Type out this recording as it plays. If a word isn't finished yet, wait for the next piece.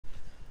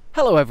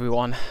Hello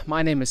everyone,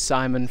 my name is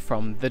Simon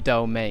from The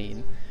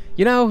Domain.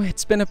 You know,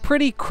 it's been a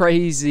pretty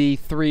crazy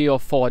 3 or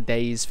 4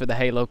 days for the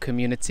Halo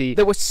community.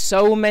 There were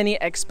so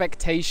many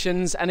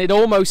expectations and it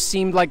almost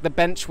seemed like the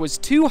bench was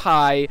too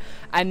high,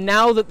 and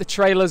now that the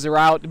trailers are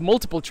out,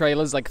 multiple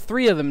trailers, like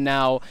 3 of them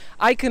now,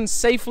 I can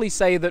safely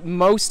say that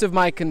most of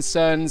my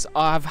concerns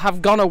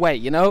have gone away,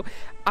 you know?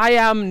 I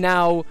am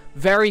now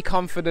very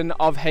confident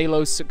of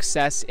Halo's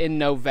success in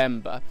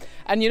November.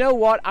 And you know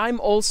what? I'm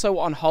also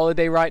on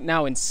holiday right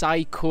now in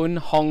Sai Kung,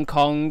 Hong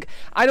Kong.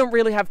 I don't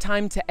really have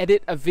time to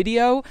edit a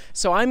video,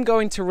 so I'm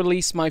going to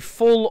release my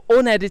full,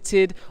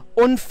 unedited,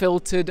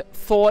 unfiltered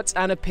thoughts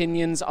and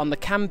opinions on the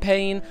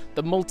campaign,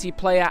 the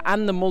multiplayer,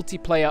 and the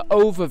multiplayer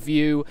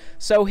overview.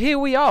 So here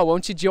we are,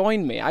 won't you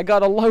join me? I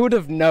got a load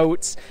of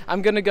notes.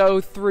 I'm going to go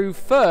through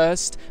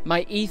first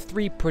my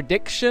E3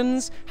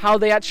 predictions, how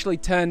they actually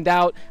turned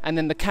out, and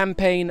then the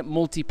campaign,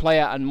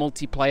 multiplayer, and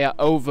multiplayer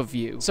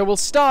overview. So we'll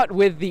start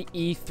with the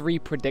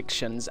E3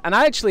 predictions, and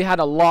I actually had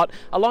a lot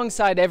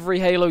alongside every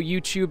Halo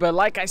YouTuber.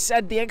 Like I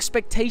said, the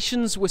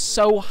expectations were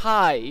so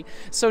high,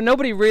 so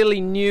nobody really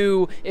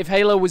knew if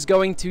Halo was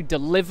going to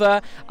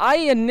deliver. I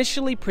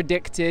initially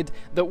predicted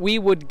that we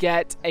would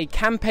get a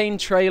campaign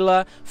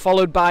trailer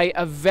followed by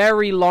a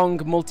very long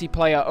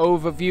multiplayer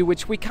overview,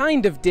 which we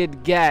kind of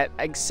did get,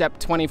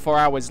 except 24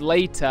 hours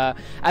later.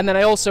 And then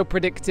I also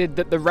predicted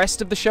that the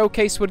rest of the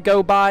showcase would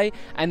go by,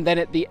 and then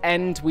at the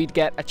end we'd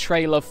get a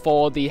trailer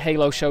for the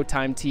Halo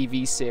Showtime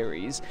TV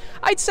series.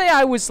 I'd say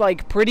I was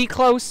like pretty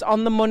close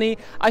on the money.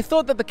 I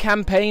thought that the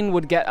campaign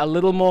would get a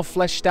little more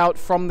fleshed out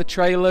from the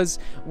trailers.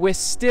 We're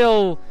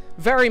still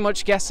very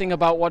much guessing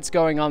about what's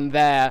going on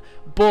there,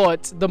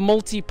 but the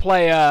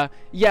multiplayer,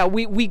 yeah,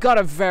 we got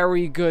a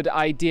very good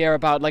idea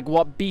about like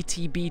what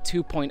BTB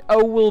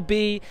 2.0 will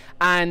be,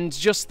 and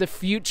just the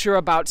future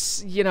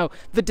about, you know,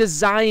 the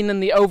design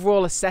and the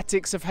overall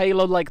aesthetics of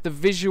Halo, like the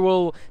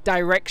visual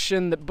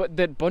direction that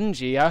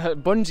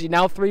Bungie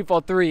now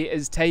 343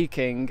 is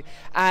taking.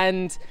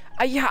 And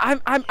yeah,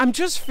 I'm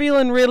just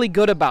feeling really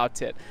good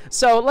about it.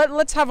 So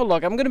let's have a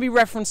look. I'm going to be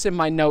referencing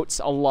my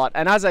notes a lot,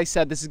 and as I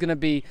said, this is going to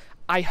be,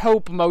 I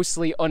hope,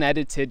 mostly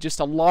unedited,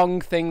 just a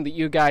long thing that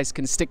you guys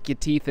can stick your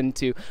teeth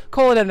into.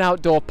 Call it an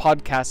outdoor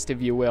podcast,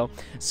 if you will.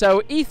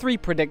 So,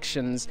 E3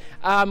 predictions.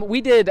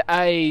 We did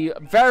a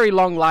very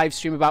long live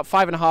stream, about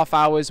 5.5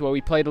 hours, where we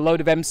played a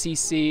load of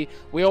MCC.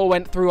 We all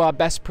went through our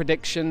best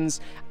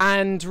predictions,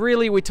 and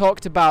really we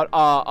talked about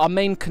our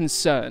main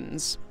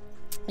concerns.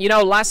 You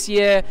know, last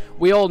year,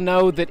 we all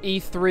know that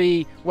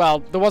E3, well,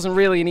 there wasn't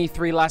really an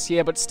E3 last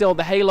year, but still,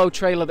 the Halo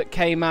trailer that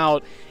came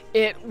out,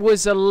 it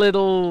was a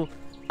little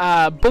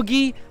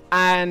buggy,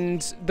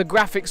 and the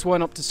graphics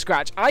weren't up to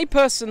scratch. I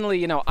personally,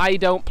 you know, I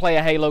don't play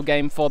a Halo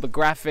game for the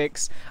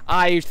graphics.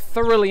 I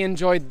thoroughly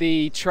enjoyed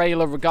the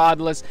trailer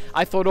regardless.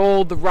 I thought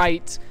all the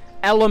right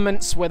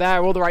elements were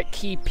there, all the right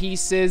key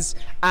pieces,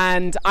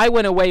 and I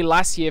went away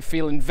last year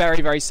feeling very,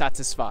 very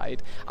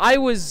satisfied. I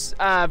was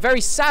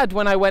very sad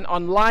when I went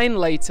online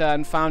later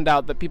and found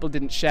out that people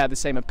didn't share the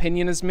same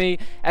opinion as me.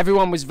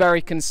 Everyone was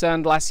very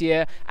concerned last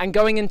year, and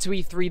going into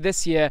E3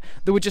 this year,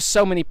 there were just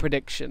so many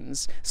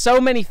predictions,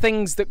 so many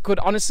things that could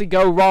honestly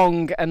go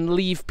wrong and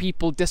leave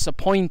people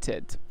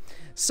disappointed.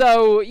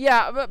 So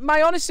yeah,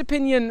 my honest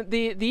opinion,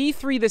 the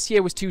E3 this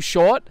year was too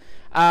short.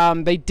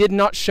 They did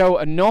not show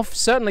enough.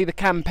 Certainly the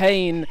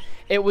campaign,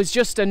 it was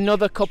just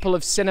another couple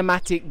of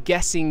cinematic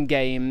guessing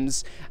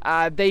games.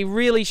 They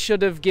really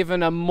should have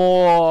given a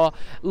more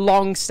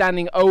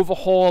long-standing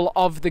overhaul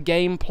of the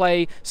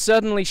gameplay.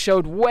 Certainly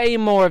showed way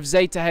more of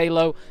Zeta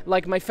Halo.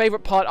 Like, my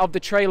favorite part of the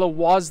trailer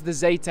was the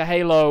Zeta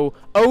Halo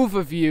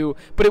overview,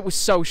 but it was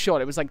so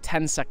short. It was like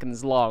 10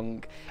 seconds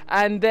long.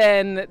 And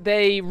then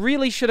they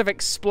really should have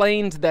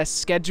explained their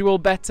schedule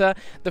better.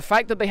 The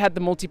fact that they had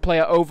the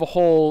multiplayer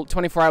overhaul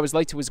 24 hours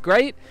later was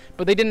great,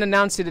 but they didn't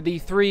announce it at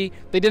E3.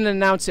 They didn't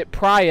announce it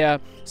prior,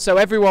 so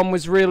everyone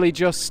was really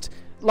just,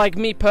 like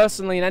me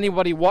personally, and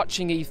anybody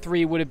watching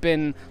E3 would have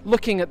been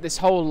looking at this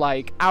whole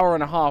like hour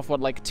and a half,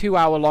 what, like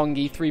 2-hour long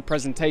E3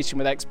 presentation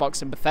with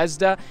Xbox and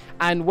Bethesda,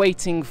 and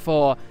waiting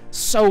for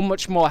so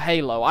much more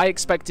Halo. I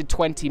expected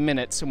 20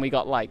 minutes and we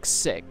got like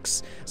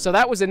 6. So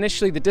that was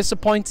initially the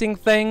disappointing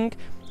thing,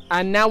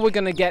 and now we're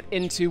going to get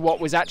into what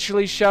was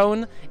actually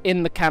shown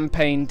in the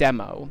campaign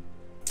demo.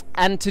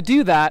 And to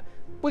do that,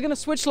 we're going to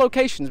switch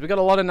locations. We've got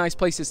a lot of nice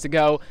places to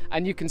go,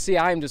 and you can see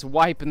I am just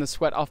wiping the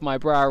sweat off my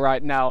brow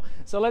right now.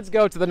 So let's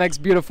go to the next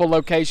beautiful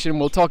location.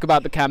 We'll talk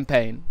about the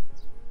campaign.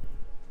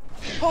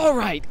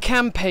 Alright,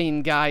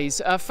 campaign,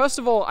 guys. First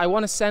of all, I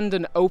want to send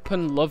an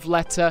open love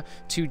letter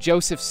to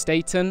Joseph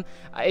Staten.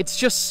 It's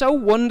just so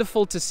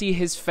wonderful to see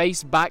his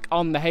face back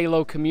on the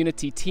Halo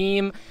community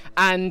team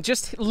and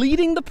just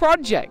leading the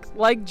project.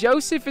 Like,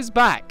 Joseph is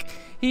back.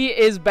 He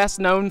is best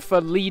known for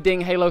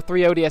leading Halo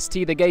 3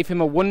 ODST. They gave him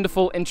a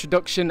wonderful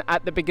introduction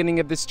at the beginning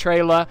of this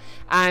trailer,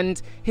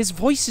 and his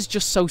voice is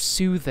just so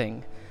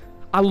soothing.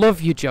 I love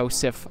you,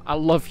 Joseph. I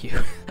love you.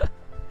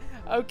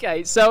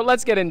 Okay, so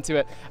let's get into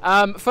it.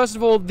 First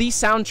of all, the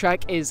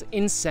soundtrack is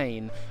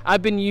insane.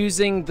 I've been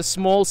using the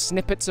small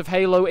snippets of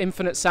Halo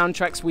Infinite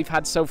soundtracks we've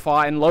had so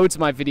far in loads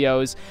of my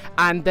videos,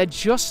 and they're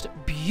just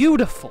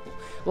beautiful.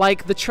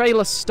 Like, the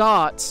trailer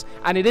starts,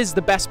 and it is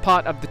the best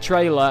part of the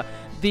trailer,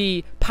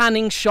 the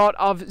panning shot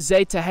of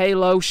Zeta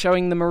Halo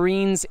showing the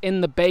Marines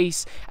in the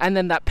base, and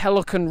then that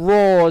Pelican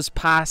roars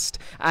past,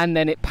 and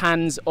then it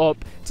pans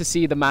up to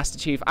see the Master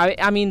Chief.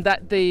 I mean,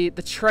 that the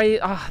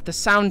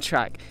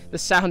soundtrack,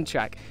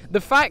 the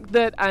fact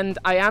that, and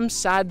I am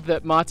sad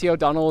that Marty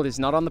O'Donnell is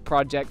not on the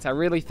project. I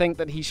really think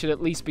that he should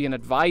at least be an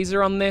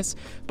advisor on this,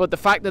 but the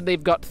fact that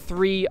they've got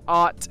 3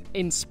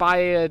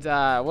 art-inspired,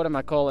 what am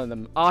I calling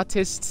them?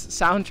 Artists,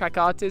 soundtrack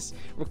artists,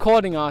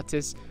 recording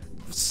artists,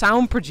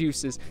 sound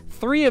producers,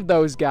 3 of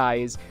those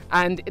guys,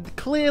 and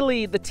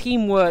clearly the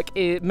teamwork,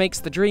 it makes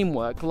the dream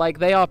work. Like,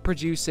 they are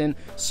producing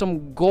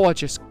some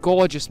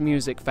gorgeous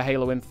music for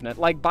Halo Infinite,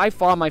 like by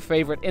far my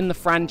favorite in the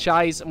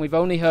franchise, and we've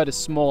only heard a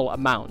small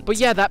amount. But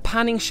yeah, that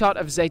panning shot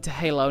of Zeta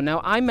Halo,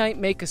 now I might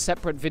make a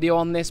separate video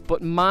on this,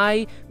 but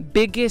my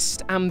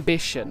biggest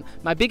ambition,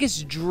 my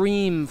biggest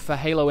dream for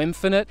Halo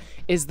Infinite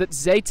is that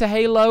Zeta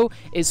Halo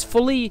is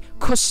fully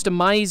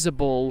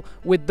customizable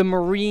with the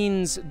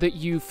Marines that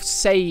you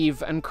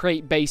save and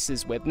create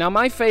bases with. Now,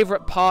 my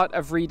favorite part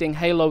of reading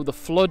Halo the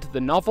Flood,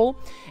 the novel,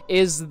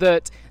 is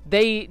that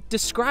they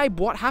describe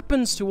what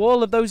happens to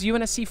all of those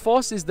UNSC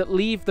forces that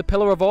leave the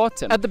Pillar of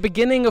Autumn. At the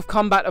beginning of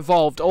Combat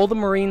Evolved, all the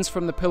Marines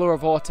from the Pillar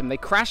of Autumn, they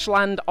crash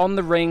land on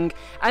the ring,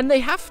 and they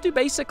have to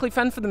basically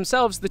fend for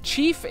themselves. The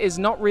Chief is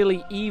not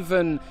really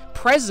even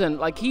present,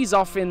 like he's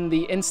off in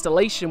the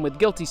installation with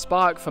Guilty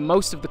Spark for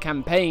most of the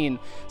campaign,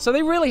 so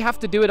they really have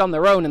to do it on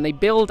their own, and they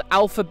build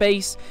Alpha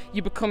Base.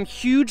 You become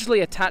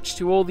hugely attached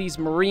to all these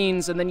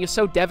Marines, and then you're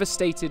so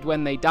devastated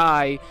when they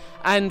die,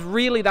 and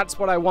really that's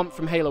what I want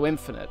from Halo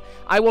Infinite.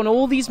 I want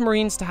all these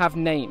Marines to have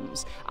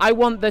names. I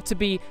want there to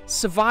be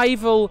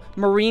survival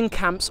Marine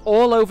camps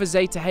all over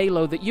Zeta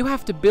Halo that you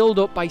have to build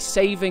up by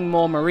saving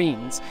more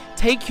Marines.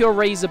 Take your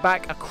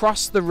Razorback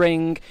across the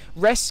ring,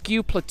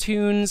 rescue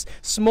platoons,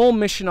 small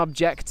mission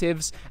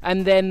objectives,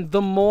 and then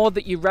the more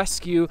that you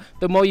rescue,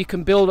 the more you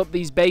can build up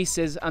these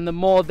bases, and the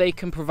more they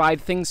can provide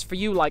things for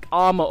you like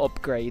armor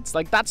upgrades.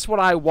 Like, that's what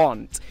I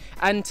want.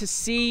 And to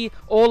see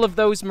all of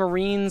those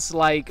Marines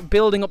like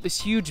building up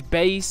this huge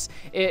base,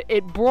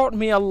 it brought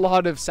me a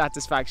lot of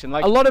satisfaction,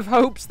 like a lot of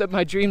hopes that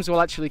my dreams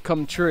will actually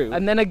come true.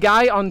 And then a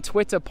guy on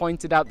Twitter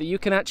pointed out that you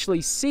can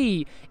actually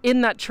see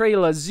in that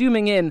trailer,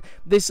 zooming in,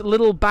 this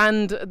little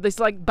band, this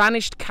like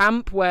banished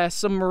camp where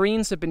some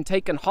Marines have been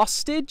taken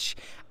hostage,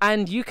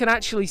 and you can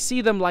actually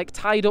see them like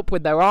tied up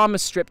with their armor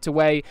stripped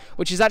away,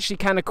 which is actually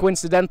kind of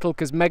coincidental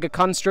because Mega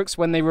Constructs,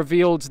 when they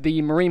revealed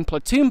the Marine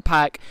Platoon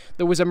pack,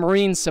 there was a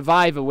Marine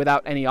survivor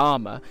without any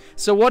armor.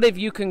 So what if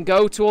you can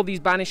go to all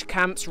these banished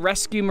camps,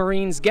 rescue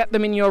Marines, get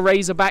them in your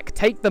Razorback,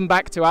 take them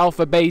back to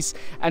Alpha Base,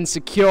 and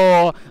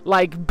secure,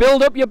 like,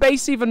 build up your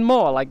base even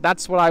more. Like,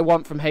 that's what I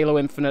want from Halo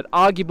Infinite,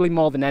 arguably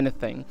more than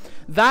anything.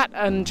 That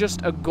and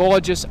just a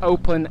gorgeous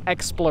open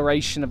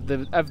exploration of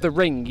the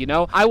ring, you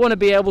know? I want to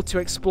be able to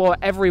explore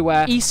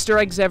everywhere, Easter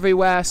eggs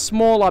everywhere,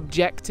 small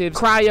objectives,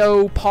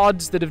 cryo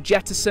pods that have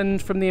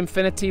jettisoned from the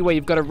Infinity where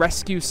you've got to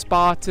rescue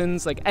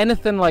Spartans, like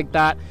anything like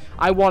that.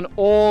 I want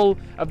all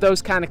of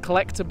those kind of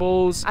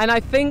collectibles. And I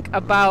think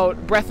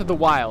about Breath of the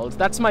Wild.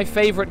 That's my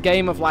favorite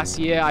game of last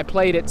year. I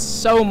played it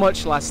so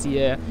much last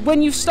year.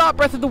 When you start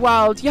Breath of the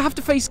Wild, you have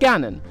to face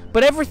Ganon,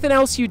 but everything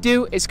else you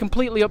do is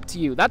completely up to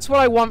you. That's what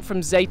I want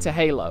from Zeta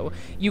Halo.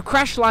 You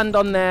crash land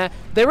on there.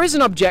 There is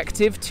an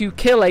objective to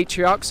kill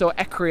Atriox or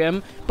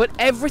Ecrium, but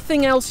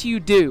everything else you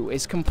do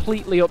is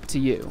completely up to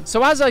you.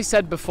 So as I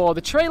said before,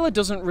 the trailer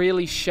doesn't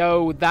really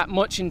show that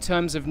much in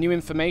terms of new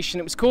information.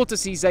 It was cool to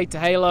see Zeta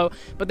Halo,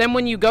 but then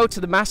when you go to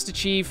the Master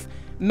Chief,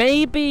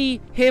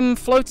 maybe him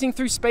floating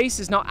through space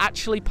is not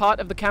actually part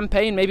of the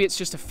campaign. Maybe it's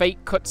just a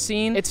fake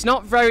cutscene. It's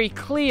not very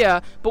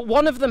clear, but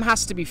one of them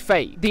has to be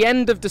fake. The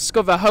end of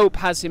Discover Hope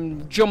has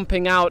him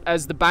jumping out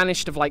as the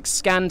Banished have like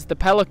scanned the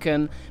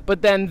Pelican,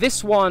 but then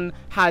this one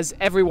has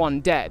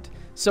everyone dead.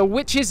 So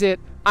which is it?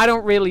 I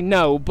don't really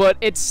know, but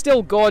it's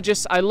still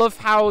gorgeous. I love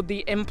how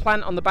the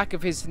implant on the back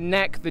of his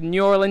neck, the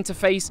neural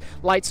interface,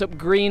 lights up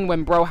green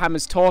when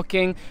Brohammer's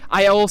talking.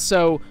 I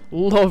also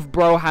love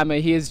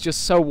Brohammer. He is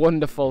just so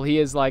wonderful. He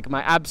is like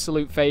my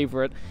absolute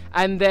favorite.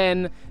 And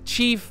then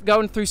Chief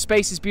going through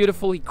space is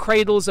beautiful. He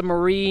cradles a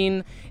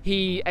Marine.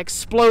 He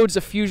explodes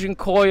a fusion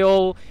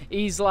coil.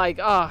 He's like,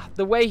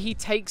 the way he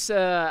takes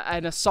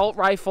an assault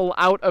rifle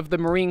out of the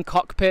Marine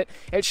cockpit,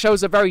 it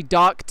shows a very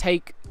dark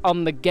take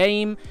on the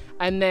game.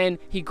 And then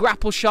he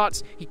grapple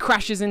shots, he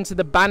crashes into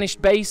the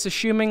Banished base,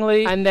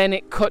 assumingly, and then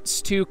it cuts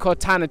to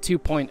Cortana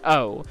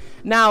 2.0.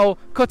 Now,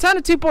 Cortana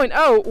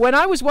 2.0, when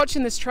I was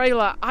watching this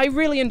trailer, I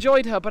really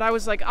enjoyed her, but I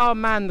was like, oh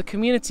man, the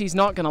community's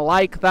not gonna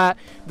like that.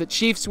 The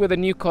Chief's with a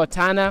new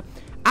Cortana.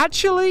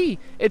 Actually,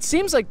 it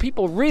seems like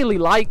people really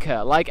like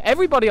her. Like,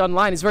 everybody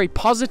online is very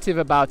positive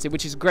about it,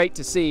 which is great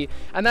to see.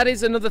 And that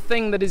is another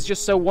thing that is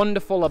just so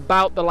wonderful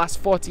about the last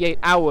 48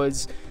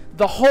 hours.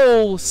 the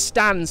whole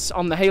stance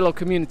on the Halo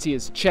community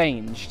has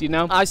changed, you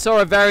know? I saw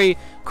a very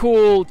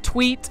cool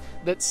tweet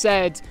that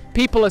said,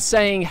 people are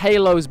saying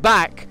Halo's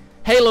back,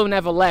 Halo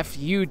never left,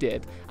 you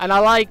did. And I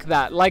like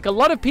that. Like, a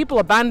lot of people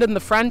abandoned the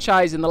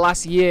franchise in the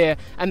last year,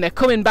 and they're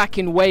coming back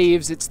in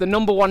waves. It's the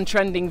 #1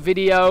 trending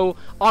video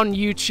on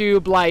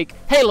YouTube, like,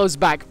 Halo's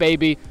back,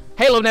 baby.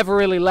 Halo never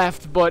really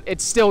left, but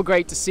it's still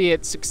great to see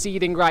it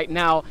succeeding right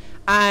now.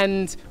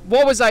 And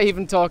what was I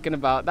even talking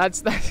about?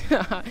 That's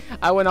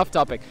I went off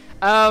topic.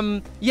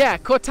 Yeah,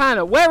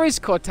 Cortana. Where is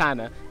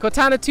Cortana?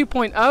 Cortana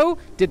 2.0?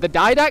 Did the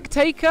Didac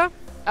take her?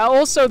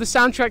 Also, the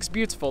soundtrack's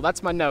beautiful.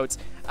 That's my notes.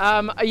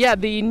 Yeah,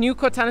 the new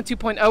Cortana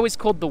 2.0 is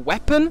called The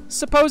Weapon,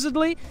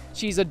 supposedly.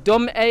 She's a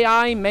dumb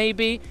AI,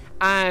 maybe,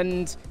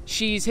 and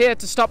she's here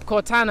to stop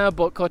Cortana,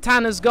 but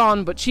Cortana's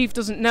gone, but Chief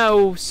doesn't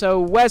know, so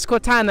where's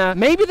Cortana?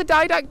 Maybe the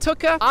Didac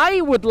took her?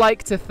 I would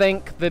like to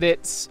think that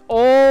it's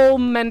all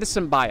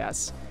Mendelsohn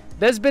bias.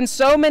 There's been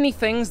so many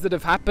things that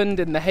have happened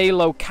in the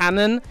Halo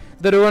canon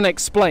that are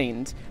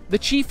unexplained. The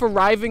Chief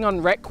arriving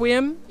on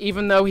Requiem,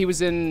 even though he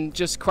was in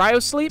just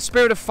cryosleep.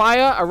 Spirit of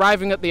Fire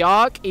arriving at the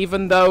Ark,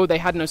 even though they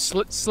had no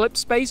slip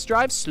space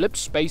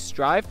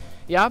drive,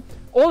 yeah?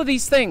 All of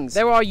these things.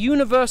 There are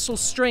universal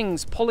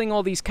strings pulling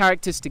all these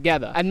characters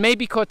together. And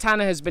maybe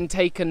Cortana has been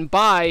taken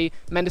by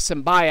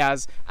Mendelsohn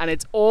Bias, and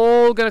it's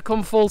all gonna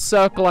come full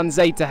circle on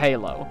Zeta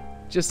Halo.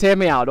 Just hear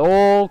me out,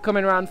 all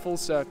coming around full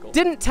circle.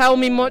 Didn't tell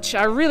me much.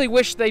 I really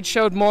wish they'd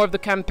showed more of the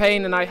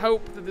campaign, and I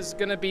hope that there's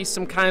gonna be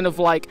some kind of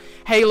like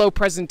Halo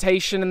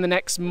presentation in the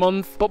next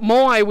month. But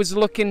more, I was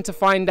looking to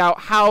find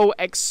out how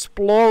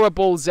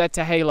explorable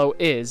Zeta Halo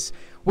is.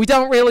 We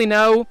don't really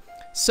know,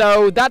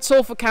 so that's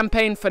all for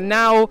campaign for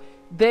now.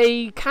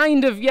 They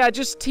kind of, yeah,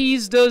 just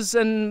teased us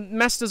and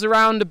messed us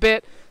around a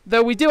bit,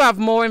 though we do have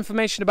more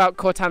information about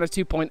Cortana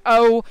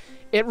 2.0.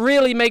 It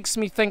really makes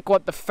me think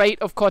what the fate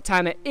of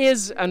Cortana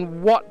is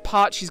and what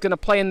part she's going to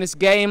play in this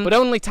game, but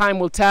only time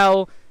will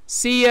tell.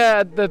 See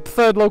ya at the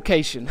third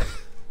location.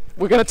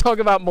 We're going to talk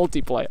about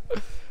multiplayer.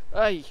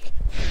 Ay.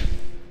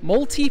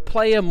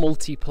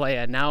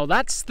 Multiplayer. Now,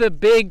 that's the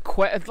big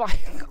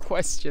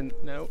question.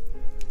 No.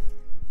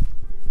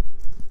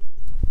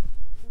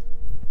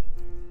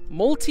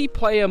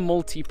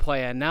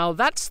 Multiplayer. Now,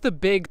 that's the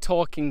big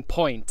talking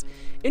point.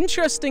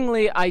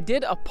 Interestingly, I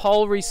did a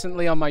poll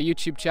recently on my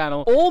YouTube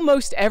channel.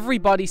 Almost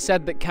everybody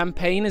said that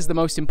campaign is the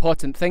most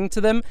important thing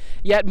to them,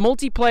 yet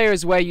multiplayer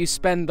is where you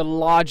spend the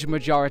large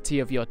majority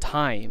of your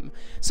time.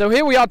 So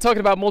here we are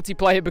talking about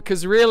multiplayer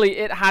because really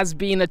it has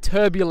been a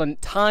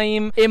turbulent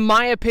time. In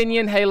my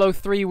opinion, Halo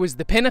 3 was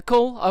the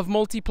pinnacle of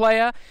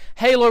multiplayer.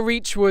 Halo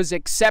Reach was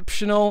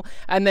exceptional,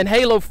 and then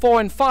Halo 4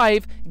 and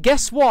 5,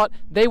 guess what?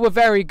 They were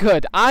very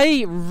good.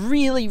 I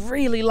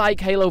really like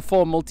Halo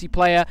 4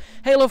 multiplayer.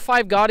 Halo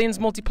 5 Guardians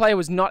multiplayer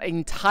was not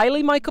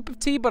entirely my cup of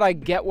tea, but I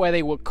get where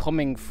they were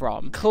coming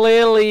from.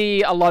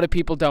 Clearly, a lot of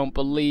people don't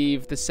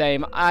believe the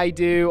same I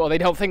do, or they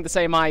don't think the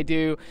same I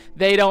do.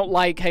 They don't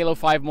like Halo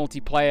 5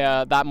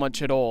 multiplayer that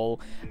much at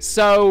all.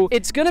 So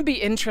it's gonna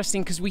be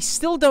interesting because we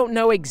still don't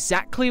know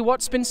exactly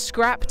what's been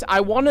scrapped.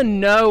 I want to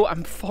know.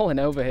 I'm falling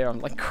over here. I'm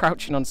like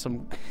crouching on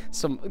some.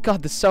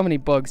 God, there's so many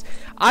bugs.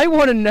 I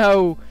want to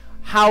know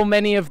how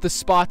many of the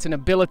Spartan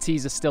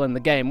abilities are still in the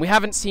game. We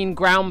haven't seen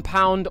Ground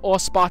Pound or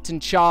Spartan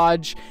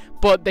Charge,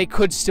 but they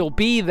could still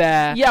be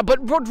there. Yeah, but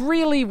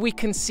really we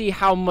can see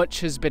how much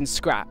has been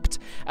scrapped.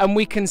 And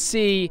we can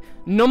see,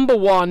 number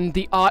one,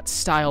 the art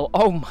style.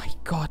 Oh my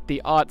god,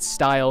 the art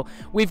style.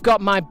 We've got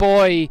my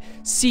boy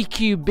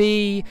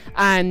CQB,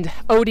 and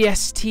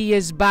ODST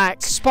is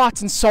back.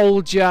 Spartan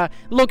Soldier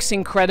looks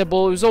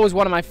incredible. It was always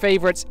one of my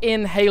favorites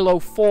in Halo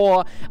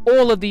 4.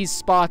 All of these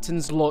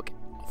Spartans look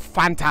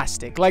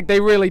fantastic, like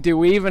they really do.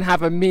 We even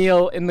have a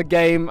meal in the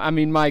game. I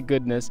mean, my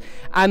goodness.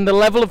 And the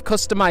level of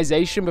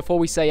customization, before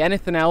we say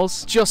anything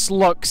else, just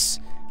looks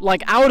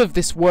like out of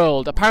this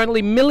world.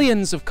 Apparently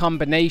millions of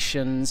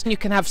combinations. You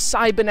can have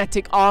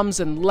cybernetic arms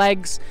and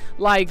legs.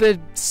 Like, the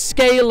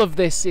scale of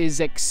this is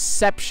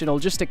exceptional,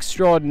 just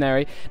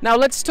extraordinary. Now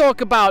let's talk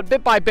about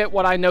bit by bit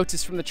what I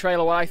noticed from the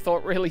trailer, what I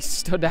thought really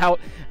stood out.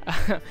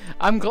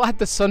 I'm glad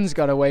the sun's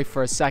gone away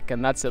for a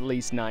second. That's at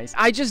least nice.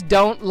 I just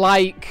don't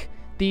like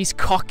these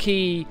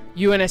cocky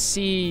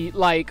UNSC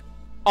like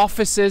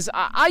officers.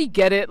 I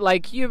get it,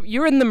 like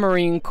you're in the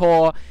Marine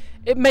Corps,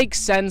 it makes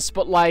sense,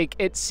 but like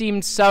it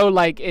seemed so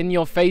like in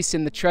your face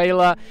in the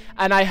trailer.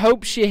 And I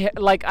hope she,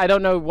 like, I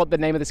don't know what the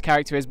name of this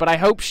character is, but I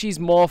hope she's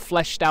more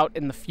fleshed out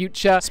in the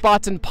future.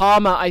 Spartan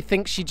Palmer, I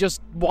think she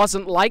just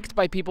wasn't liked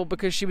by people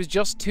because she was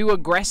just too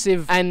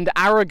aggressive and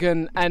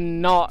arrogant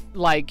and not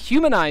like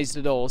humanized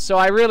at all. So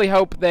I really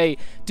hope they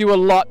do a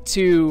lot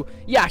to,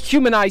 yeah,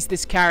 humanize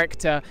this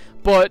character.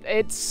 But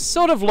it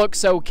sort of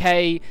looks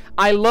okay.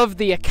 I love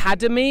the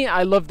academy.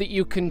 I love that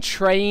you can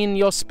train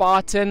your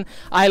Spartan.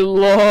 I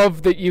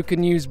love that you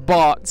can use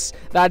bots.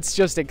 That's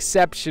just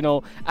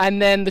exceptional. And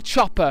then the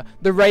Chopper,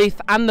 the Wraith,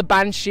 and the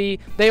Banshee,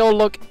 they all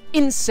look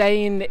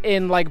insane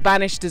in like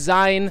banished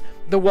design.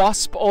 The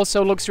Wasp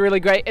also looks really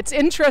great. It's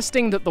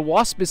interesting that the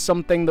Wasp is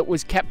something that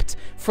was kept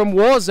from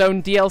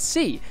Warzone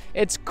DLC.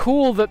 It's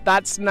cool that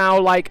that's now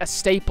like a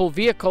staple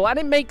vehicle, and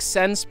it makes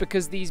sense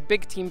because these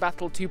big team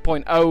battle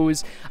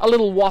 2.0s, a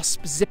little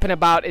Wasp zipping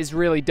about is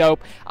really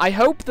dope. I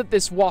hope that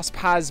this Wasp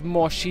has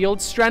more shield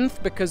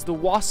strength, because the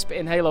Wasp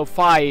in Halo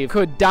 5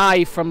 could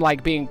die from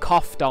like being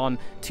coughed on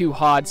too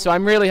hard. So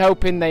I'm really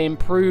hoping they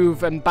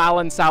improve and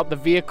balance out the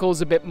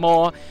vehicles a bit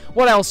more.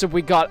 What else have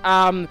we got?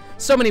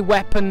 So many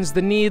weapons.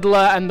 The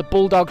Needler and the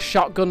Bulldog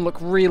shotgun look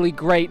really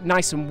great,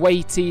 nice and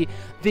weighty.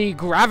 The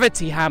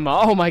gravity hammer,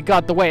 oh my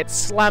god, the way it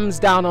slams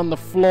down on the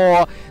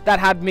floor,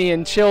 that had me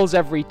in chills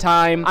every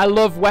time. I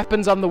love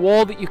weapons on the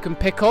wall that you can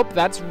pick up,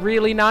 that's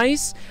really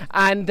nice.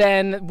 And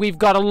then we've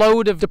got a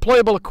load of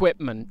deployable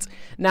equipment.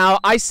 Now,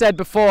 I said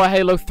before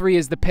Halo 3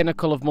 is the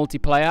pinnacle of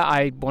multiplayer.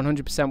 I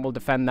 100% will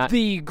defend that.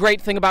 The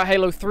great thing about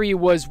Halo 3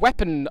 was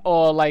weapon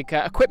or like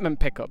equipment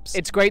pickups.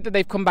 It's great that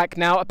they've come back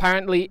now.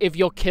 Apparently, if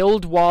you're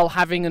killed while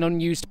having an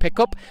unused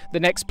pickup, the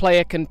next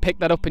player can pick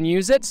that up and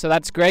use it, so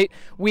that's great.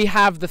 We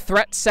have the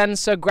threat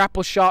sensor,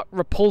 grapple shot,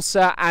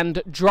 repulsor,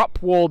 and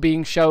drop wall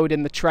being showed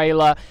in the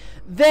trailer.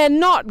 They're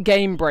not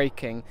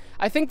game-breaking.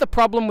 I think the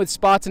problem with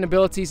Spartan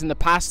abilities in the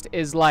past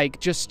is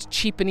like just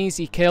cheap and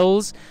easy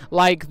kills.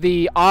 Like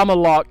the armor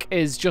lock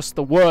is just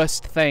the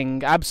worst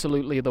thing,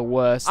 absolutely the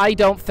worst. I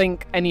don't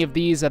think any of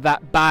these are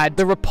that bad.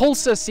 The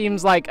repulsor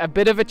seems like a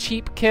bit of a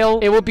cheap kill.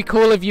 It would be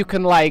cool if you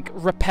can like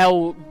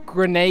repel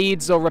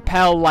grenades or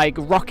repel like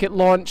rocket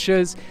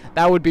launchers.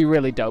 That would be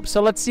really dope. So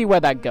let's see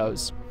where that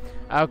goes.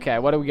 Okay,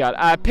 what do we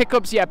got?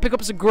 Pickups, yeah,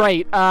 pickups are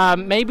great.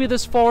 Maybe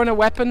there's Forerunner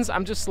weapons.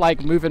 I'm just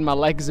like moving my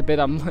legs a bit.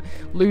 I'm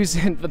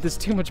losing, but there's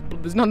too much,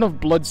 there's not enough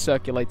blood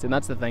circulating,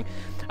 that's the thing.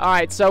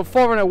 Alright, so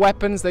Forerunner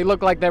weapons, they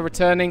look like they're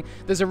returning.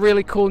 There's a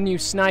really cool new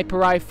sniper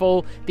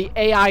rifle. The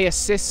AI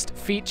assist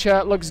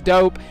feature looks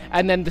dope.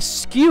 And then the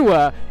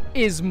skewer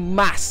is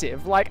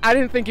massive. Like, I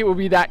didn't think it would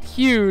be that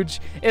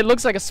huge. It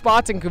looks like a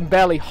Spartan can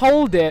barely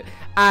hold it,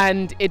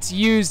 and it's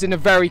used in a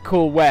very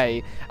cool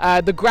way.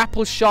 The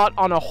grapple shot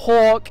on a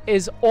Hawk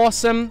is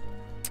awesome.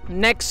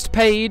 Next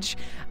page.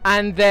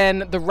 And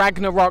then the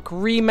Ragnarok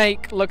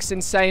remake looks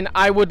insane.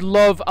 I would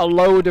love a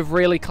load of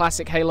really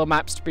classic Halo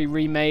maps to be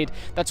remade.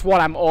 That's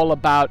what I'm all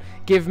about.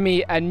 Give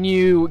me a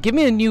new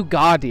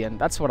Guardian.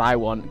 That's what I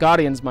want.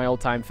 Guardian's my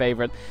all-time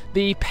favorite.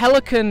 The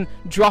Pelican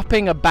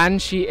dropping a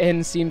Banshee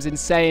in seems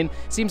insane.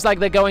 Seems like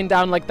they're going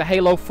down like the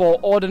Halo 4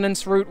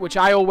 Ordnance route, which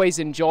I always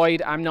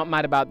enjoyed. I'm not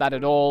mad about that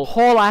at all.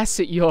 Haul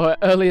ass at your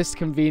earliest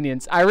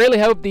convenience. I really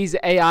hope these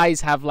AIs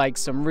have like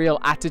some real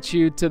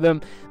attitude to them.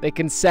 They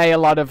can say a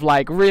lot of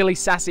like really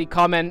sassy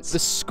comments. The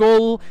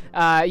skull,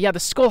 yeah, the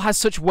skull has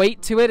such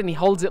weight to it, and he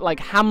holds it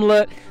like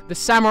Hamlet. The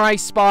Samurai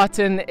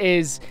Spartan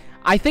is,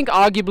 I think,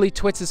 arguably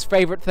Twitter's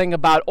favorite thing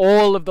about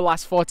all of the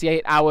last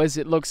 48 hours.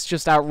 It looks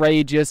just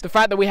outrageous. The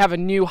fact that we have a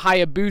new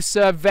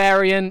Hayabusa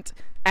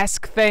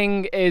variant-esque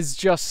thing is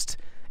just...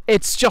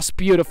 it's just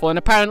beautiful, and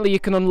apparently you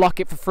can unlock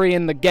it for free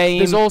in the game.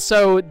 There's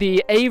also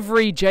the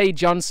Avery J.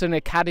 Johnson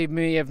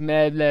Academy of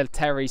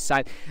Military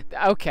Science.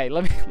 Okay,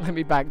 let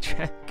me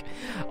backtrack.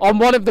 On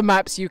one of the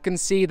maps, you can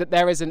see that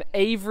there is an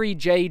Avery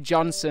J.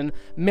 Johnson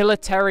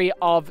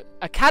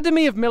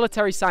Academy of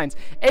Military Science.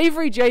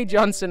 Avery J.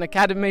 Johnson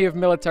Academy of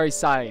Military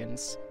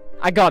Science.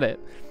 I got it.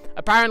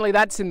 Apparently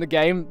that's in the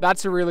game.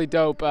 That's a really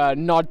dope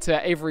nod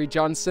to Avery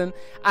Johnson.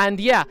 And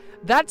yeah,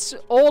 that's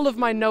all of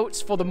my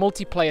notes for the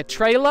multiplayer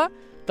trailer.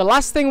 The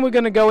last thing we're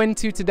going to go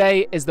into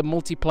today is the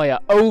multiplayer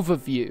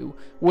overview,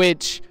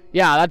 which,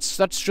 yeah,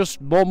 that's just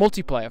more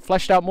multiplayer,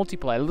 fleshed out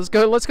multiplayer.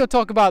 Let's go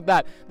talk about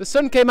that. The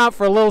sun came out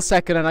for a little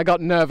second and I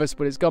got nervous,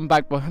 but it's gone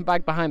back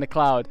behind a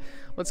cloud.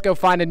 Let's go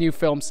find a new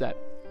film set.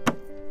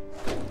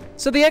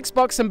 So the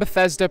Xbox and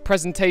Bethesda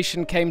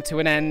presentation came to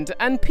an end,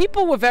 and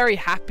people were very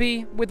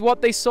happy with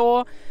what they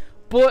saw,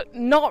 but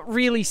not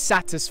really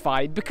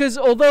satisfied, because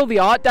although the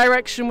art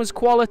direction was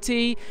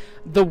quality,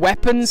 the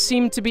weapons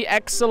seemed to be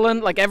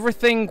excellent, like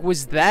everything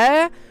was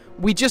there,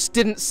 we just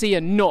didn't see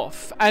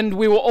enough. And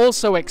we were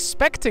also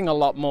expecting a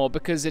lot more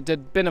because it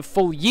had been a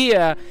full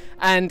year,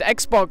 and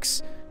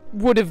Xbox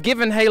would have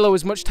given Halo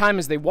as much time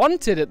as they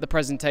wanted at the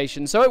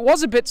presentation, so it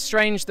was a bit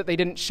strange that they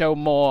didn't show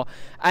more.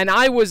 And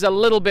I was a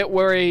little bit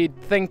worried,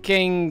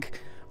 thinking,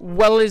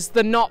 well, is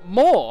there not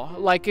more?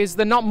 Like, is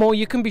there not more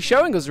you can be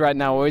showing us right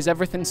now, or is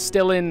everything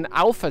still in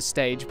alpha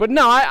stage? But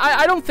no,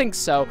 I don't think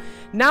so.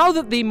 Now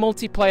that the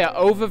multiplayer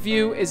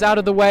overview is out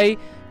of the way,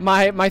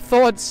 my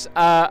thoughts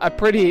are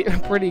pretty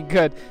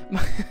good.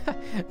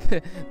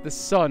 The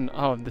sun,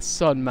 oh, the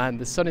sun, man,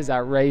 the sun is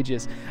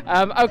outrageous.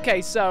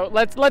 Okay, so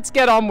let's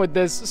get on with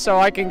this so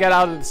I can get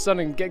out of the sun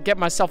and get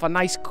myself a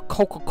nice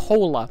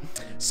Coca-Cola.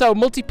 So,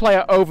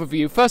 multiplayer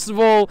overview. First of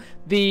all,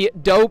 the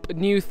dope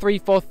new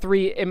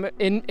 343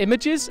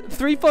 images,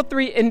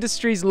 343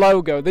 Industries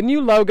logo. The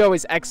new logo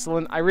is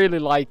excellent. I really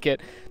like it.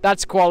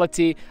 That's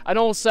quality. And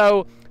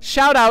also,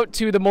 shout out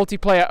to the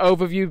multiplayer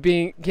overview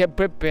being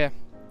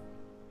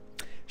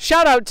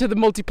Shout out to the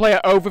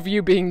multiplayer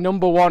overview being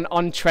 #1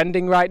 on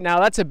trending right now.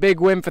 That's a big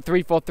win for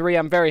 343.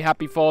 I'm very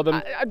happy for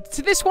them.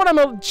 To this one,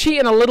 I'm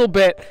cheating a little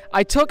bit.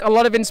 I took a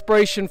lot of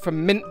inspiration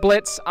from Mint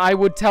Blitz. I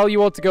would tell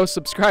you all to go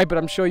subscribe, but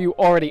I'm sure you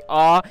already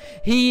are.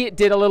 He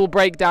did a little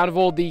breakdown of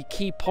all the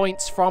key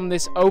points from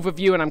this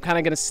overview, and I'm kind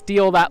of going to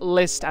steal that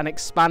list and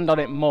expand on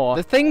it more.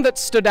 The thing that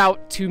stood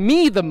out to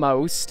me the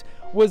most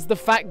was the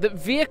fact that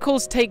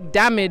vehicles take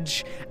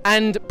damage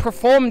and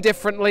perform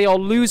differently or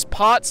lose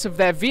parts of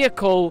their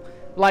vehicle,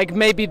 like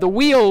maybe the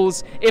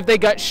wheels, if they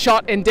get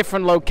shot in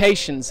different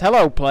locations.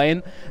 Hello,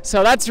 plane.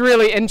 So that's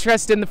really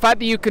interesting. The fact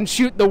that you can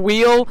shoot the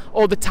wheel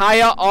or the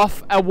tire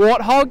off a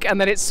Warthog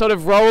and then it's sort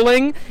of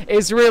rolling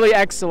is really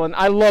excellent.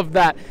 I love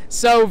that.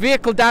 So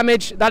vehicle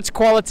damage, that's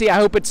quality. I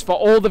hope it's for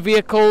all the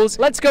vehicles.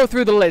 Let's go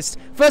through the list.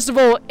 First of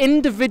all,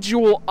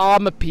 individual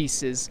armor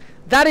pieces.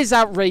 That is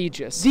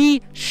outrageous.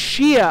 The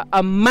sheer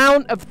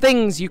amount of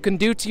things you can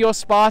do to your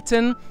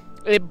Spartan,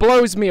 it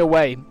blows me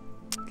away.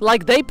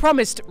 Like, they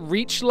promised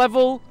reach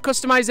level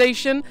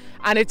customization,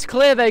 and it's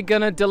clear they're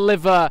gonna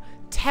deliver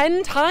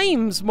 10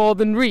 times more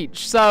than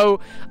reach, so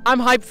I'm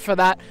hyped for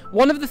that.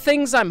 One of the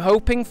things I'm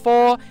hoping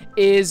for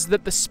is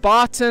that the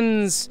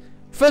Spartans...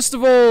 First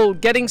of all,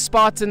 getting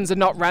Spartans are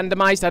not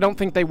randomized. I don't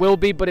think they will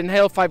be, but in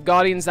Halo 5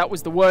 Guardians, that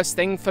was the worst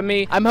thing for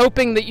me. I'm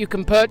hoping that you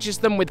can purchase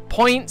them with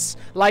points,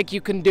 like you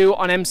can do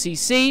on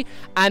MCC,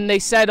 and they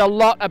said a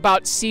lot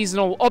about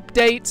seasonal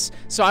updates,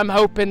 so I'm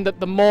hoping that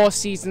the more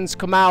seasons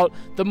come out,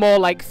 the more,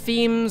 like,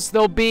 themes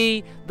there'll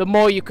be, the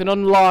more you can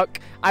unlock.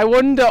 I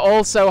wonder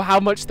also how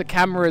much the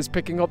camera is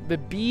picking up the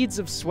beads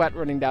of sweat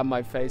running down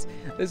my face.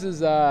 This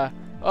is,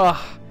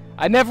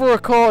 I never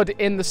record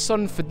in the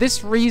sun for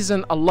this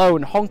reason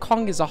alone. Hong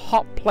Kong is a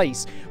hot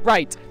place.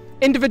 Right,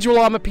 individual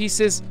armor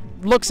pieces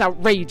looks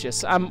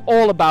outrageous. I'm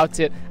all about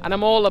it, and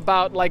I'm all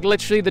about, like,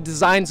 literally the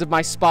designs of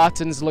my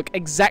Spartans look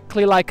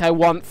exactly like I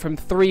want from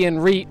 3 in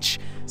Reach.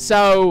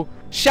 So,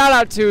 shout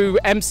out to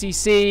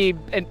MCC,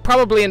 and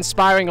probably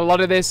inspiring a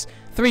lot of this.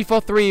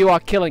 343, you are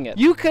killing it.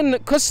 You can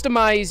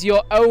customize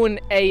your own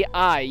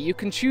AI. You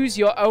can choose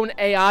your own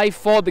AI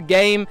for the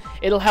game.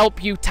 It'll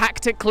help you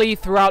tactically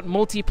throughout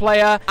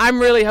multiplayer.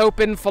 I'm really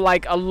hoping for,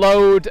 like, a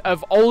load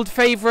of old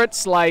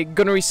favorites, like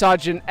Gunnery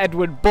Sergeant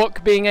Edward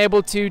Book being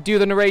able to do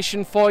the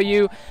narration for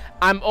you.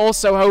 I'm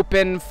also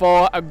hoping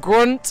for a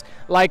grunt,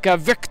 like a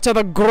Victor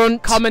the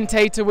Grunt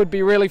commentator would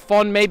be really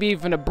fun. Maybe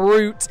even a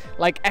brute,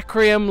 like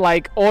Ecrium,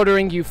 like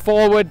ordering you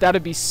forward.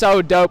 That'd be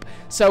so dope.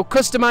 So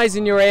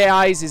customizing your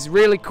AIs is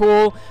really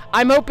cool.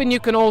 I'm hoping you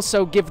can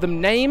also give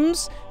them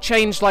names,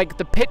 change like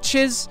the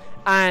pitches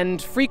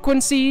and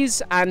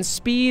frequencies and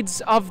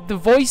speeds of the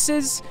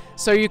voices,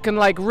 so you can,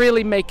 like,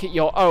 really make it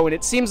your own.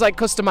 It seems like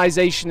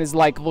customization is,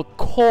 like, the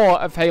core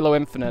of Halo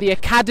Infinite. The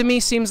Academy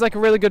seems like a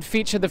really good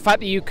feature. The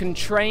fact that you can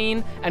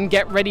train and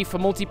get ready for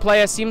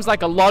multiplayer seems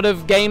like a lot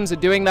of games are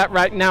doing that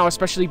right now,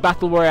 especially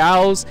Battle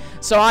Royales.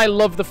 So I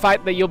love the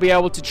fact that you'll be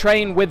able to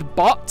train with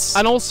bots,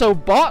 and also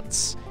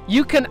bots.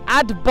 You can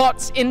add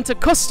bots into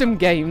custom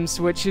games,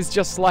 which is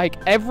just like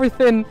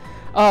everything.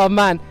 Oh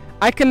man,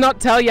 I cannot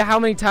tell you how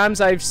many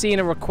times I've seen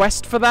a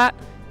request for that.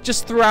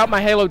 Just throughout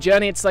my Halo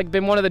journey, it's like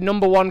been one of the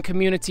 #1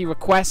 community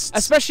requests.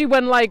 Especially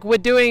when, like, we're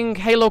doing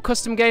Halo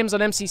custom games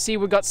on MCC,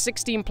 we've got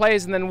 16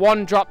 players and then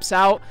one drops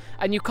out,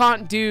 and you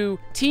can't do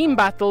team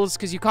battles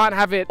because you can't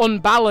have it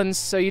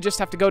unbalanced, so you just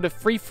have to go to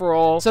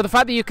free-for-all. So the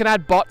fact that you can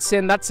add bots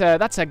in, that's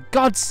a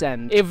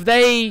godsend. If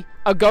they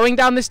are going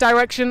down this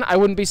direction, I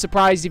wouldn't be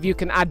surprised if you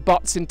can add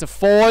bots into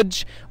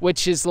Forge,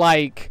 which is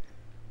like...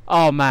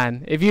 Oh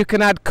man, if you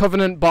can add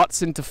Covenant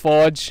bots into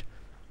Forge,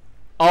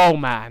 oh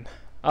man,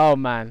 oh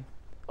man.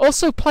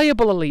 Also,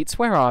 playable elites,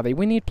 where are they?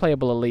 We need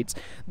playable elites.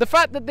 The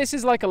fact that this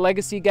is like a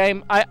legacy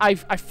game, I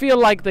feel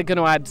like they're going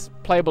to add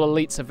playable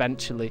elites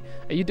eventually.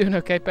 Are you doing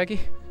okay,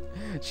 Peggy?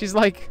 She's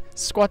like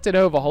squatted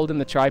over holding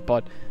the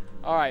tripod.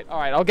 Alright,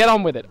 I'll get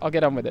on with it.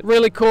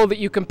 Really cool that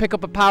you can pick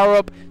up a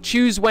power-up,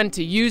 choose when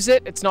to use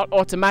it, it's not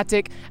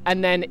automatic,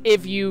 and then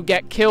if you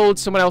get killed,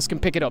 someone else can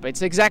pick it up.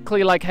 It's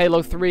exactly like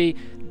Halo 3.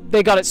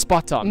 They got it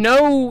spot on.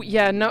 No,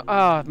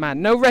 oh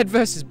man, no red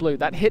versus blue.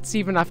 That hits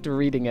even after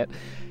reading it.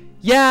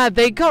 Yeah,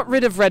 they got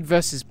rid of red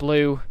versus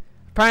blue.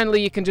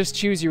 Apparently you can just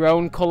choose your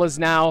own colors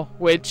now,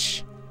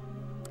 which...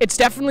 It's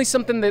definitely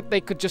something that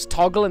they could just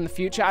toggle in the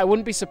future. I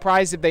wouldn't be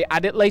surprised if they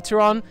add it later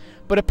on,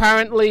 but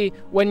apparently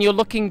when you're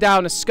looking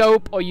down a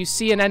scope or you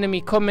see an enemy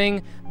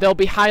coming, they'll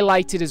be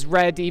highlighted as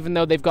red even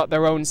though they've got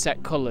their own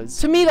set colors.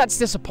 To me, that's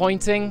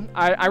disappointing.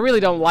 I really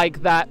don't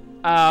like that.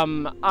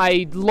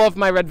 I love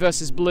my red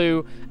versus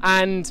blue,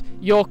 and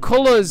your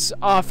colors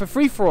are for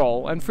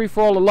free-for-all and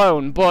free-for-all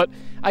alone, but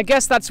I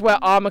guess that's where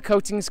armor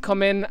coatings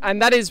come in,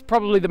 and that is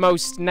probably the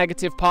most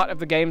negative part of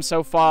the game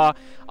so far.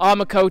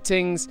 Armor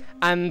coatings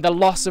and the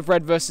loss of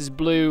red versus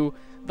blue,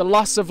 the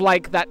loss of,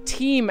 like, that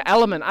team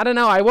element. I don't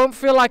know, I won't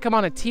feel like I'm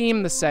on a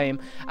team the same,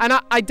 and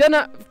I don't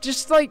know,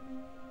 just, like,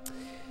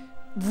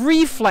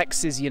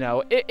 reflexes, you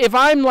know. If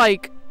I'm,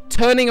 like,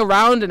 turning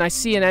around and I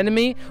see an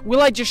enemy, will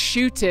I just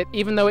shoot it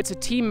even though it's a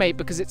teammate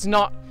because it's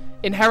not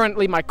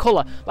inherently my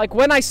color. Like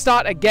when I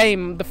start a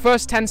game, the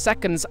first 10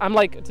 seconds, I'm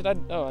like, I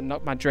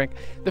knocked my drink.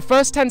 The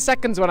first 10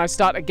 seconds when I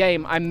start a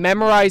game, I'm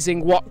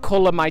memorizing what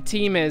color my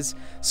team is,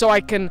 so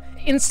I can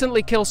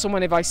instantly kill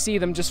someone if I see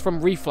them just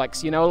from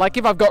reflex, you know? Like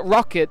if I've got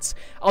rockets,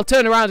 I'll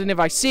turn around and if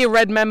I see a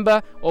red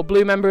member or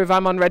blue member if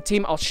I'm on red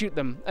team, I'll shoot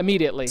them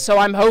immediately. So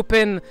I'm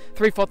hoping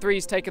 343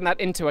 is taking that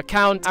into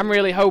account. I'm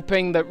really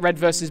hoping that red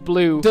versus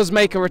blue does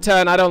make a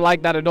return. I don't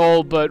like that at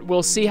all, but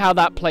we'll see how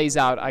that plays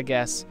out, I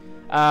guess.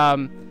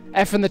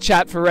 F in the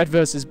chat for red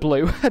versus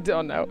blue. I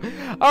don't know.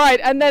 Alright,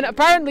 and then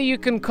apparently you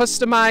can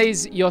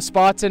customize your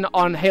Spartan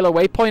on Halo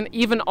Waypoint,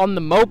 even on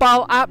the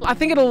mobile app. I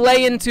think it'll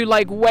lay into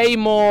like way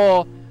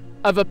more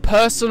of a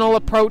personal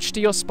approach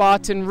to your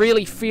Spartan,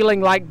 really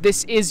feeling like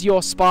this is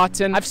your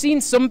Spartan. I've seen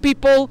some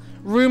people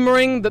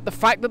rumoring that the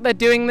fact that they're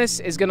doing this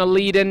is going to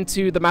lead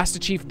into the Master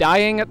Chief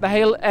dying at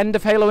the end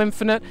of Halo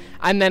Infinite,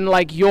 and then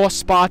like your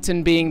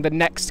Spartan being the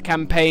next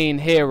campaign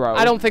hero.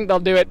 I don't think they'll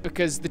do it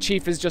because the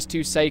Chief is just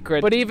too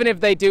sacred, but even if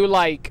they do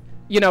like,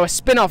 you know, a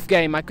spin-off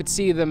game, I could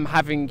see them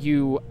having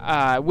you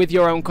with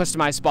your own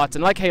customized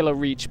Spartan, like Halo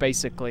Reach,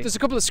 basically. There's a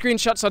couple of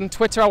screenshots on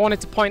Twitter I wanted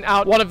to point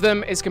out. One of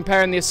them is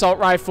comparing the assault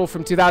rifle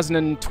from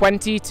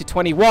 2020 to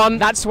 21.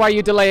 That's why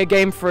you delay a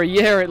game for a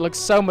year. It looks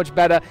so much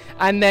better.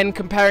 And then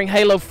comparing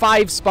Halo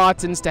 5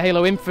 Spartans to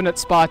Halo Infinite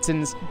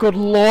Spartans. Good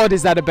lord,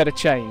 is that a better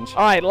change.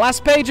 All right,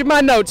 last page of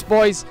my notes,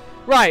 boys.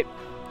 Right.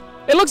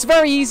 It looks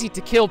very easy to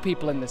kill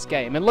people in this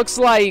game. It looks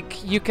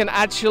like you can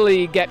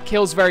actually get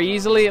kills very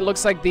easily. It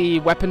looks like the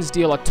weapons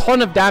deal a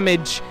ton of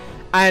damage,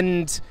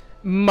 and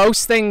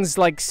most things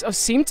like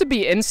seem to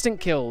be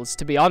instant kills,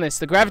 to be honest.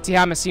 The gravity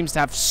hammer seems to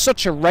have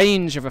such a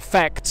range of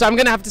effect, so I'm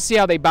gonna have to see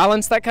how they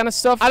balance that kind of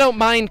stuff. I don't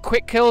mind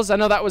quick kills. I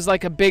know that was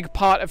like a big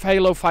part of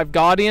Halo 5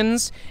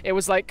 Guardians. It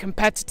was like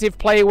competitive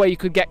play where you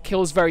could get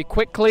kills very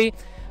quickly.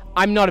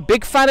 I'm not a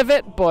big fan of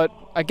it, but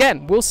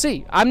again, we'll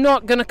see. I'm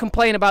not going to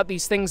complain about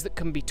these things that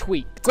can be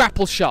tweaked.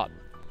 Grapple shot.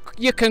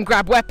 You can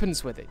grab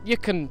weapons with it. You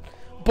can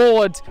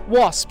board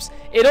wasps.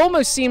 It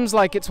almost seems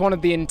like it's one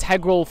of the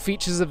integral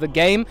features of the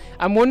game.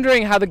 I'm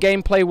wondering how the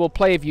gameplay will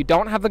play if you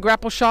don't have the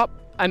grapple shot,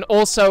 and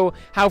also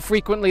how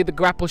frequently the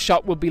grapple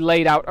shot will be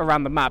laid out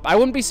around the map. I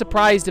wouldn't be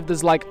surprised if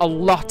there's like a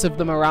lot of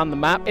them around the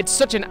map. It's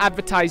such an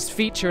advertised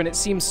feature and it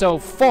seems so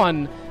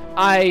fun.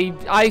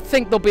 I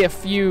think there'll be a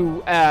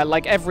few,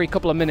 like every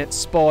couple of minutes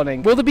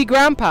spawning. Will there be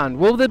ground pound?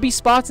 Will there be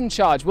Spartan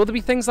charge? Will there be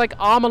things like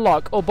armor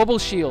lock or bubble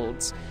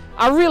shields?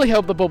 I really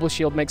hope the bubble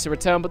shield makes a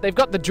return, but they've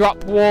got the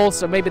drop wall,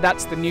 so maybe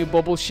that's the new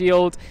bubble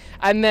shield.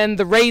 And then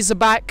the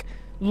Razorback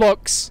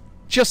looks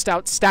just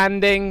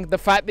outstanding. The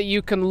fact that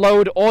you can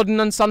load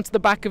ordnance onto the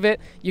back of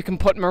it, you can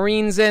put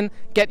Marines in,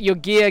 get your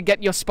gear,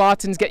 get your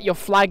Spartans, get your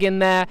flag in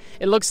there.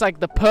 It looks like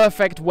the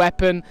perfect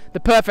weapon, the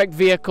perfect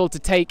vehicle to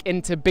take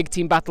into Big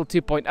Team Battle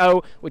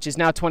 2.0, which is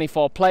now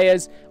 24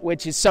 players,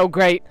 which is so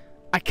great.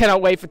 I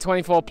cannot wait for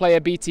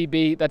 24-player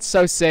BTB. That's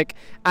so sick.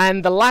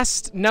 And the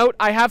last note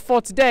I have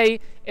for today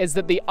is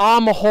that the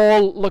armor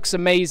hall looks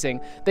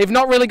amazing. They've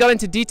not really got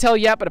into detail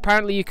yet, but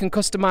apparently you can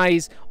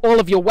customize all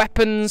of your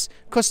weapons,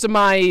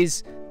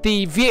 customize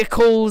the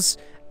vehicles.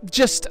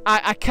 Just,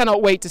 I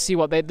cannot wait to see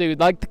what they do.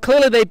 Like,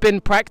 clearly they've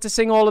been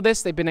practicing all of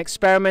this. They've been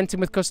experimenting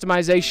with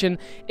customization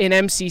in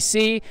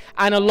MCC,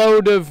 and a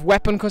load of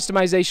weapon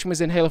customization was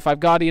in Halo 5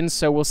 Guardians,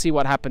 so we'll see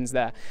what happens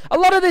there. A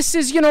lot of this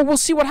is, you know, we'll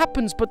see what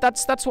happens, but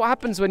that's what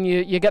happens when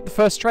you get the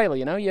first trailer,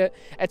 you know?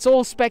 It's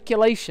all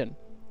speculation.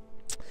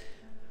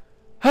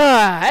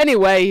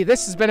 Anyway,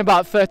 this has been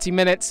about 30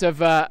 minutes of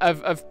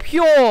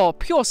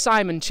pure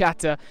Simon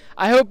chatter.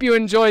 I hope you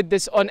enjoyed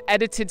this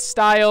unedited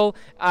style.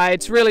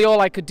 It's really all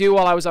I could do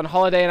while I was on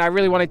holiday, and I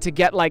really wanted to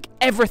get like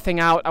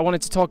everything out. I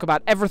wanted to talk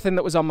about everything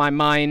that was on my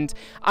mind.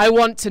 I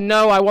want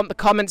the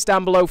comments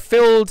down below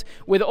filled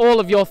with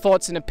all of your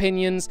thoughts and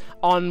opinions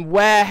on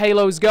where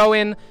Halo's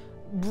going.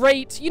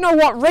 You know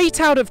what, rate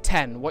out of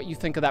 10 what you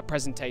think of that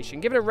presentation.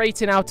 Give it a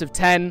rating out of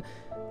 10.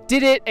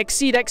 Did it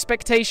exceed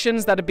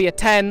expectations? That'd be a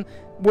 10.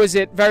 Was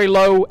it very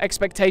low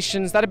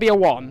expectations? That'd be a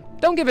 1.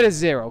 Don't give it a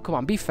 0. Come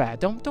on, be fair.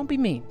 Don't be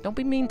mean. Don't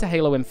be mean to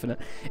Halo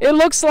Infinite. It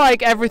looks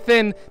like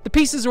everything, the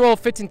pieces are all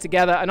fitting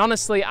together, and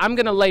honestly, I'm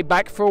gonna lay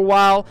back for a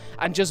while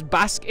and just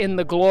bask in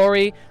the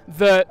glory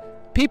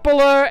that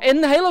people are in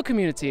the Halo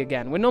community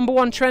again. We're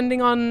 #1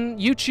 trending on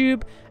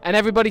YouTube, and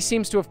everybody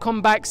seems to have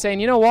come back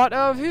saying, you know what?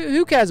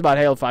 Who cares about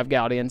Halo 5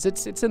 Guardians?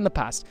 It's in the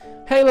past.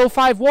 Halo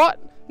 5 what?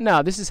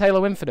 No, this is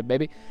Halo Infinite,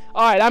 baby.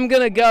 Alright, I'm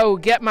gonna go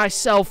get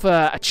myself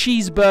a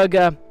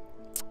cheeseburger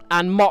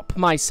and mop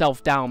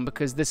myself down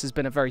because this has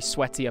been a very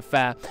sweaty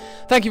affair.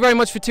 Thank you very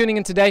much for tuning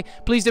in today.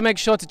 Please do make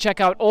sure to check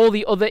out all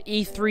the other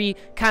E3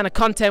 kind of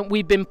content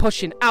we've been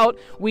pushing out.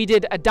 We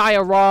did a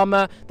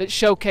diorama that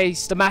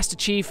showcased the Master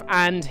Chief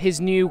and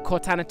his new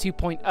Cortana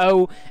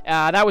 2.0.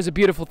 That was a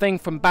beautiful thing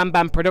from Bam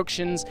Bam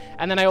Productions.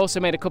 And then I also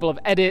made a couple of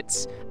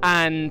edits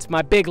and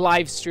my big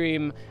live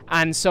stream,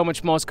 and so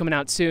much more is coming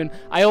out soon.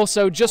 I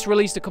also just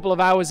released a couple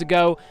of hours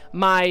ago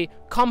my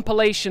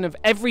compilation of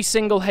every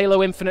single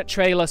Halo Infinite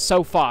trailer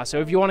so far. So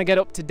if you want to get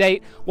up to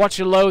date, watch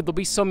a load. There'll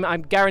be some I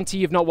guarantee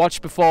you've not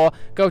watched before.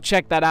 Go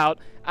check that out.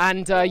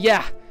 And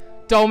yeah,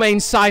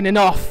 Domain signing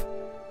off.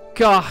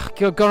 God,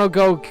 gonna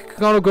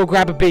go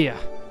grab a beer.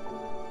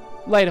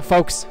 Later,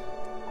 folks.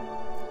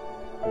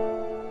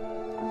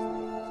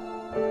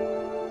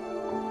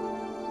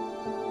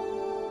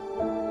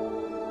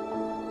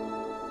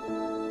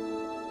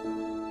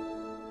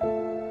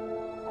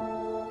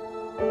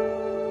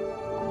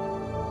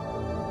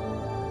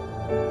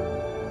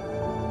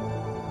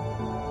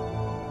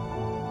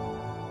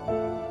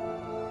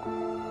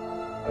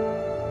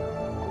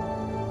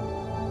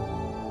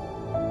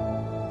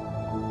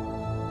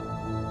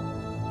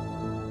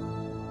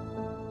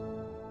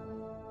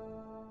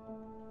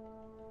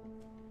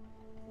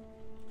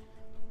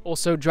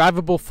 Also,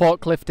 drivable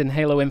forklift in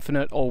Halo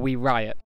Infinite or we riot.